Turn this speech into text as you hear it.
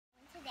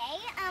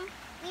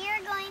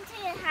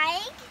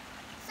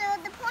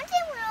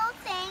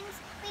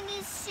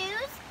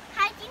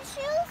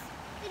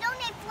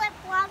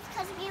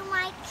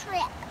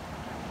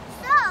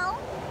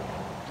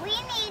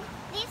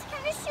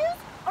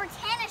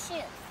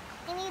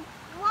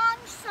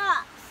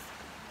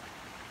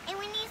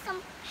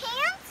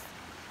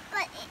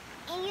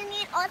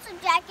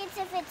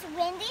happens if it's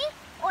windy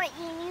or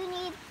you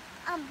need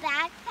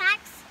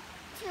backpacks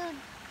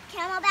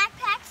camel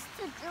backpacks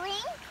to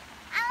drink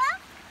out of,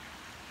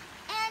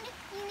 and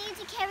you need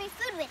to carry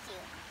food with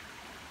you.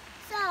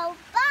 So,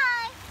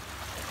 bye!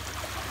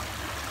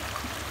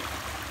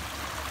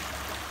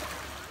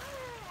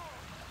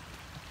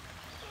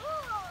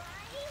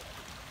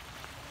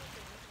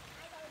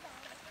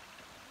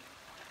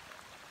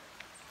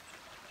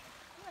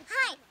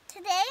 Hi,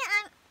 today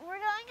we're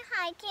going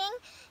hiking,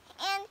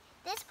 and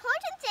this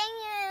important thing,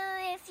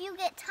 if you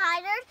get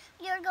tired,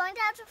 you're going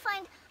to have to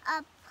find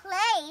a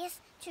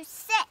place to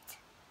sit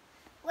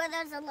where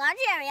there's a large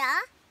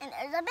area and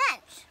there's a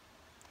bench.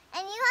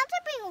 And you have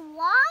to bring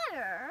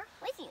water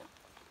with you.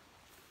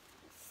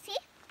 See?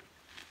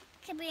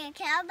 You can bring a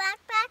camel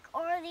backpack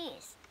or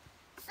these.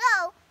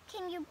 So,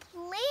 can you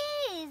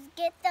please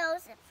get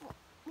those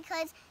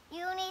because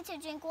you need to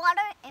drink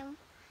water and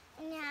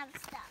you have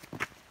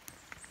stuff.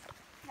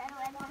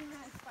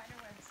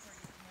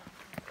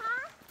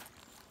 Huh?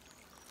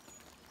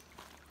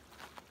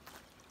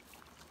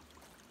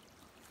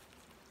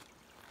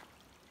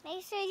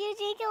 Make sure you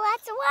drink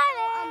lots of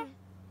water.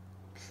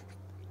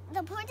 The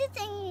important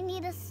thing, you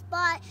need a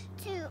spot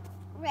to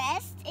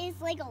rest is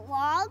like a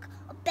log,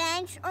 a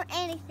bench, or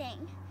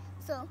anything.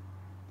 So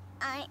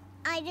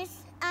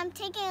I'm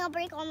taking a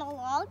break on the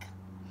log,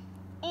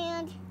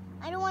 and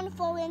I don't want to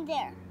fall in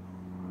there.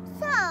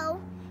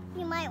 So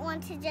you might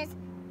want to just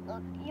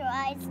look your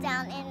eyes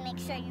down and make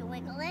sure you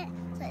wiggle it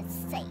so it's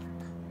safe.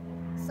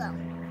 So,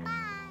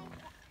 bye.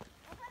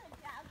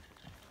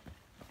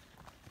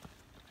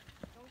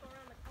 Don't go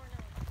around the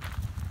corner.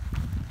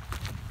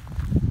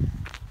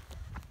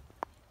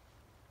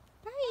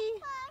 Bye.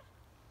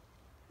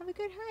 Have a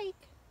good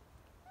hike.